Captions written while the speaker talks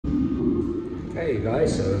Hey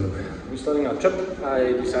guys, so we're starting our trip.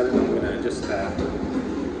 I decided I'm going to just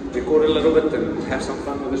record a little bit and have some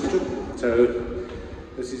fun with this trip. So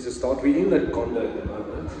this is the start. We're in the condo at the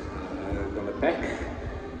moment. I'm going to pack.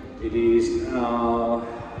 It is now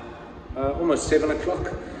almost 7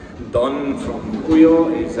 o'clock. Don from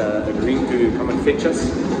Uyo is agreeing to come and fetch us.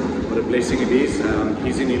 What a blessing it is.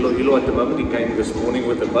 He's in Iloilo at the moment. He came this morning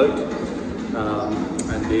with a boat.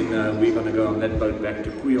 And then we're going to go on that boat back to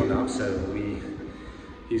Puyo now. So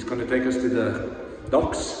he's going to take us to the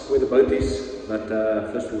docks where the boat is. But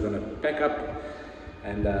first we're going to pack up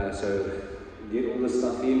and so get all the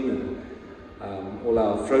stuff in and all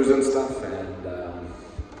our frozen stuff and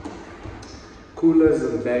coolers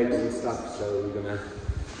and bags and stuff. So we're going to,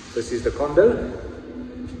 this is the condo.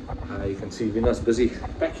 You can see Vina's busy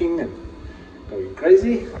packing and going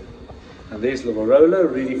crazy. And there's little Roller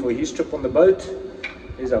ready for his trip on the boat.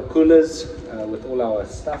 Here's our coolers with all our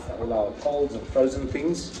stuff, all our colds and frozen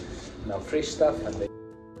things, and our fresh stuff. And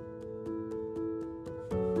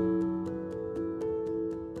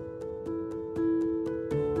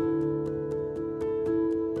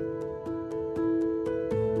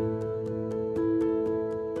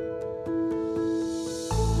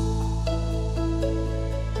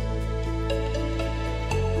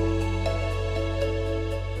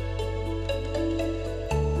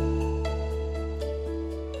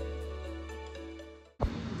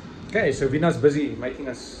okay, so Vina's busy making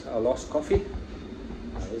us our last coffee.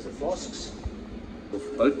 There's the flasks.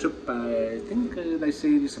 Boat trip, I think they say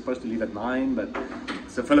you're supposed to leave at 9, but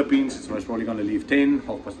it's the Philippines, it's most probably going to leave 10,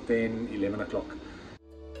 10:30, 11 o'clock.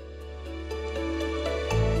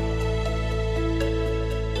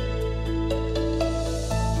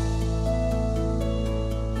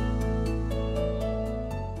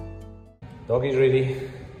 Doggy's ready,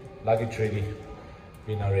 luggage ready,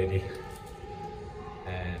 Vina ready.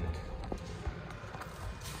 And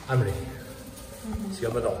I'm ready. See you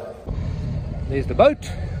on the dock. There's the boat.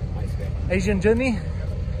 Asian journey.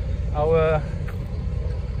 Our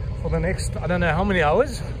for the next, I don't know how many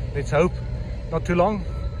hours. Let's hope not too long.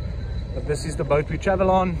 But this is the boat we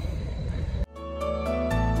travel on.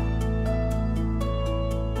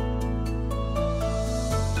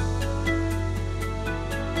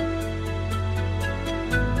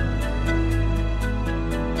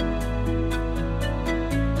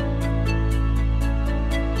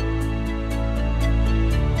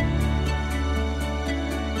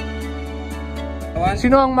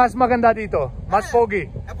 Sino ang mas maganda dito? Mas pogi?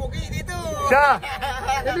 Pogi dito! Siya!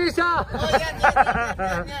 Hindi siya! Oh, yan.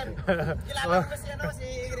 Kilala ko si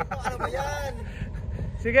Gripo, ano ba yan?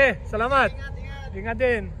 Sige, salamat! Ingat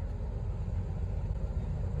din!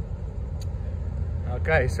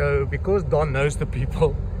 Okay, so because Don knows the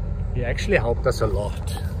people, he actually helped us a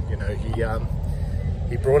lot. You know,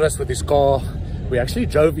 he brought us with his car. We actually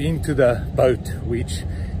drove into the boat, which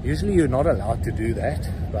usually you're not allowed to do that,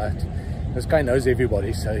 but this guy knows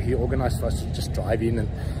everybody, so he organized for us to just drive in and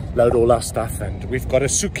load all our stuff. And we've got a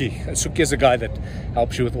Suki. A Suki is a guy that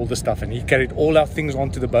helps you with all the stuff, and he carried all our things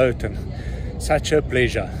onto the boat, and such a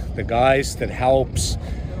pleasure. The guys that helps,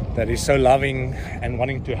 that is so loving and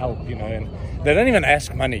wanting to help, you know, and they don't even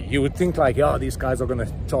ask money. You would think like, oh, these guys are going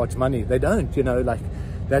to charge money. They don't, you know, like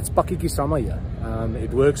that's Pakiki Sama here.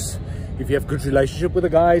 It works if you have good relationship with the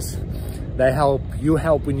guys. They help, you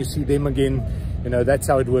help when you see them again. You know, that's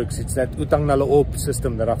how it works. It's that utang na loob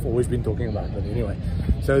system that I've always been talking about. But anyway,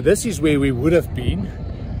 so this is where we would have been.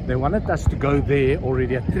 They wanted us to go there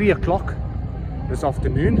already at 3 o'clock this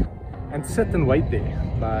afternoon and sit and wait there.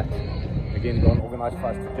 But again, Don organized for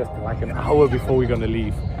us to just like an hour before we're going to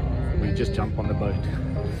leave, we just jump on the boat.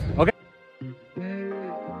 Okay.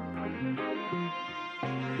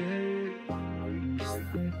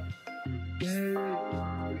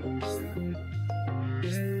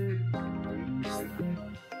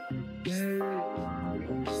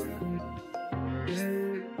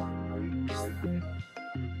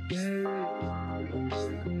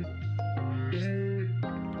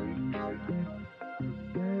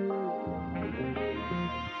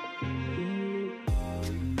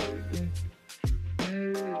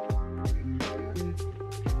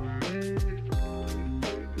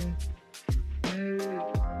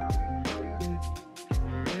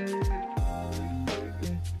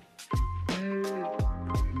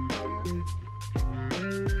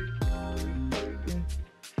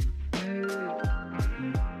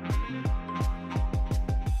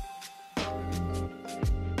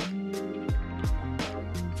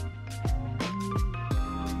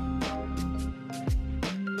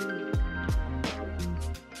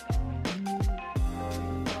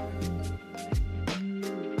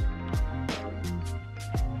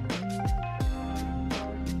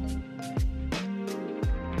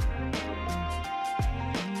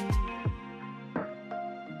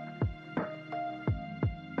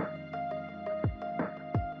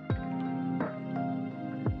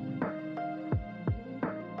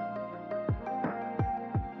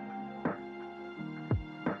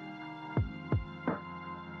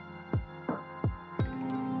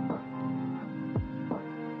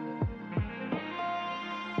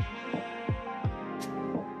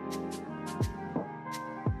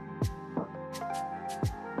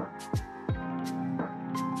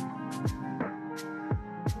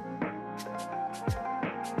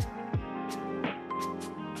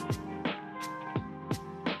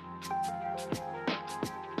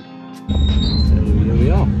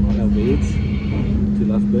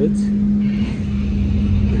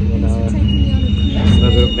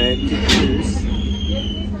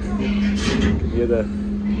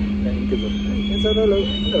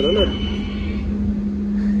 roller.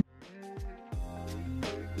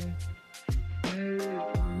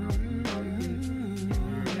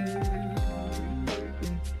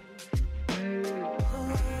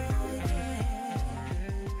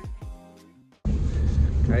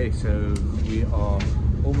 Okay, so we are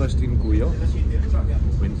almost in Kuyo.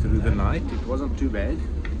 Went through the night. It wasn't too bad.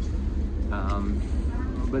 A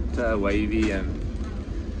bit wavy and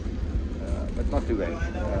but not too bad.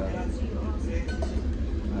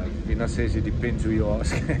 Vina says it depends who you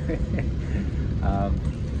ask.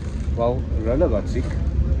 Well, Rolo got sick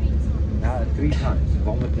now 3 times,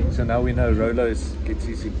 vomiting. So now we know Rolo gets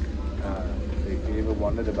seasick. So if you ever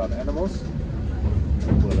wondered about animals,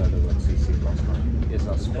 well, Rolo got seasick last night. Here's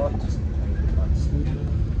our spot.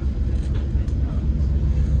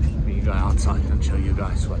 We can go outside and show you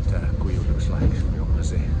guys what Kuyo looks like. We're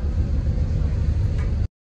almost there.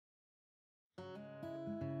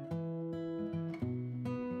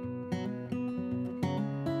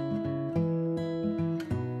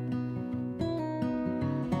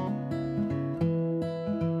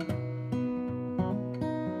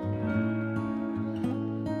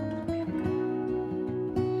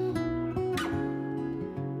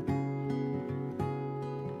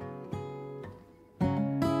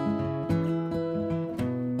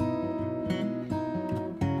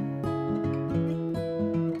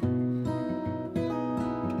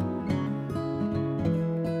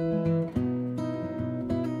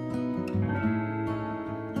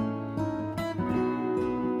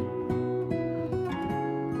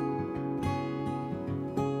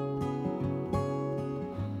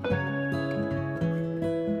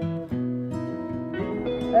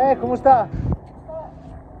 Kumusta?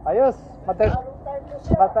 Ayos?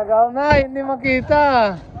 Matagal na, hindi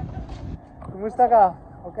makita. Kumusta ka?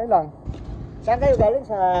 Okay lang. Saan kayo galing?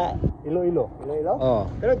 Sa Iloilo. Iloilo? Oo.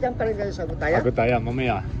 Pero dyan pa rin kayo sa Agutaya? Agutaya,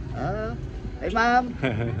 mamaya. Hey ma'am,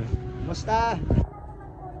 kumusta?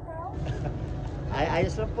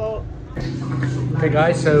 Ayos lang po. Okay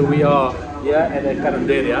guys, so we are here at a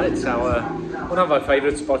caranderia. It's one of our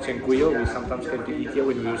favorite spots in Kuyo. We sometimes came to eat here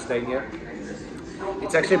when we were staying here.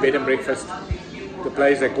 It's actually a bed and breakfast. The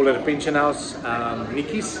place, they call it a pension house,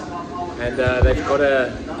 Nikki's, and they've got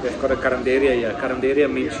a caranderia here. Caranderia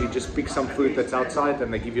means you just pick some food that's outside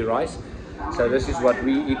and they give you rice. So this is what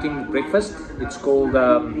we eating breakfast. It's called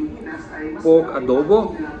pork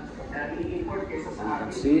adobo. You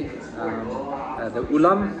can see the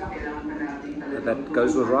ulam that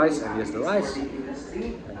goes with rice, and here's the rice. And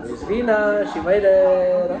here's Vina, she made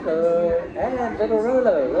it. And little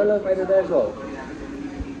Rolo made it as well.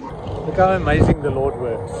 Look how amazing the Lord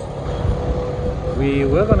works. We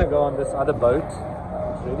were going to go on this other boat.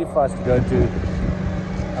 It's ready for us to go to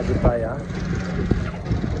Agutaya.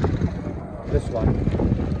 This one.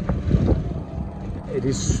 It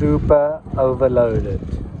is super overloaded.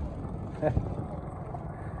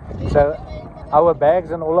 So our bags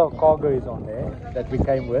and all our cargo is on there that we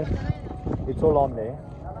came with. It's all on there.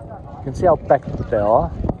 You can see how packed they are.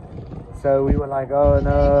 So we were like, oh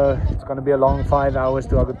no, it's going to be a long 5 hours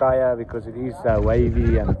to Agutaya because it is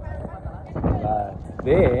wavy. And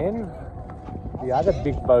then the other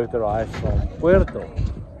big boat arrives from Puerto.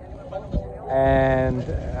 And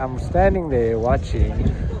I'm standing there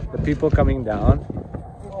watching the people coming down.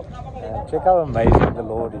 And check how amazing the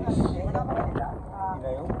Lord is.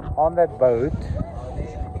 On that boat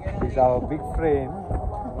is our big friend,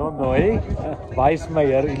 Nonoi,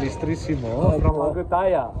 Vice-Mayor Illustrissimo from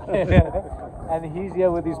Agutaya. And he's here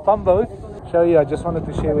with his pump boat. Show you, I just wanted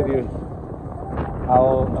to share with you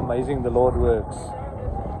how amazing the Lord works.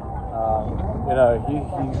 You know, he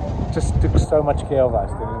just took so much care of us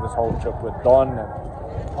during this whole trip with Don, and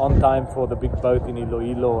on time for the big boat in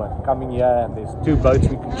Iloilo, and coming here, and there's 2 boats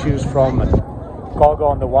we can choose from, and cargo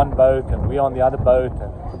on the one boat and we on the other boat,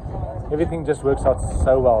 and everything just works out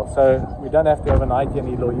so well. So we don't have to have a night here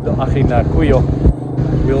in Iloilo, in Kuyo.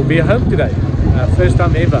 We'll be home today. First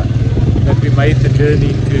time ever that we made the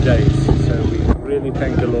journey in 2 days. So we really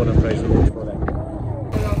thank the Lord and praise the Lord for that.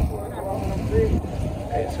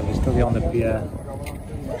 Okay, so we're still here on the pier.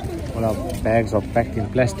 All our bags are packed in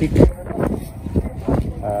plastic.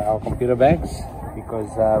 Our computer bags,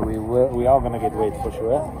 because we are going to get wet for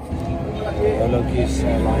sure. Rolo is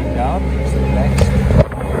lying down, just relaxed.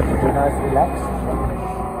 Very nice, relaxed.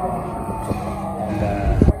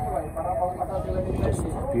 And just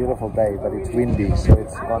a beautiful day, but it's windy, so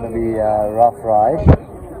it's going to be a rough ride.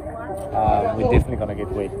 We're definitely going to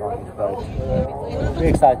get wet on this boat. We're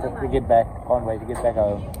excited to get back. Can't wait to get back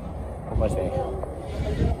home. Almost there.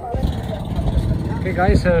 Okay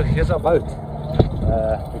guys, so here's our boat.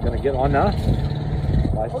 We're going to get on now.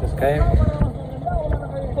 Guys just came.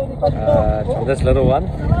 on this little one.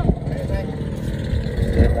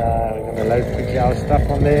 Then we're going to load quickly our stuff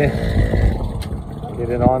on there, get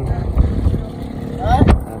it on,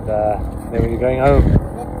 and then we're going home.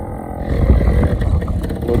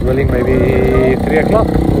 Lord willing, maybe 3 o'clock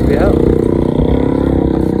we'll be home.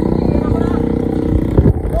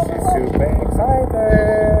 Super excited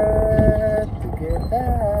to get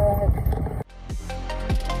back.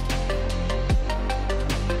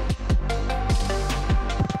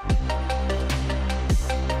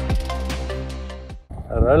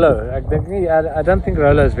 Rolo, I don't think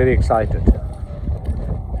Rolo is very excited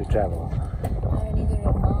to travel. No, neither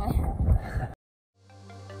am I.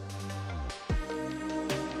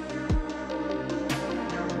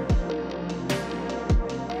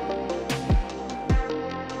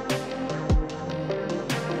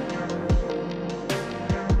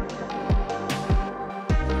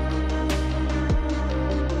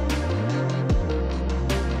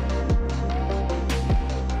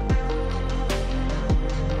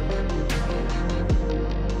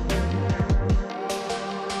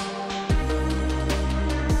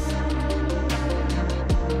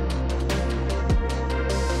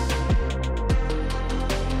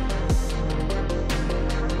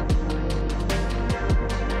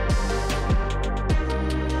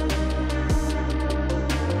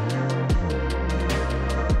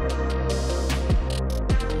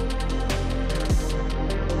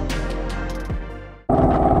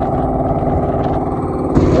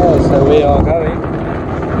 So we are going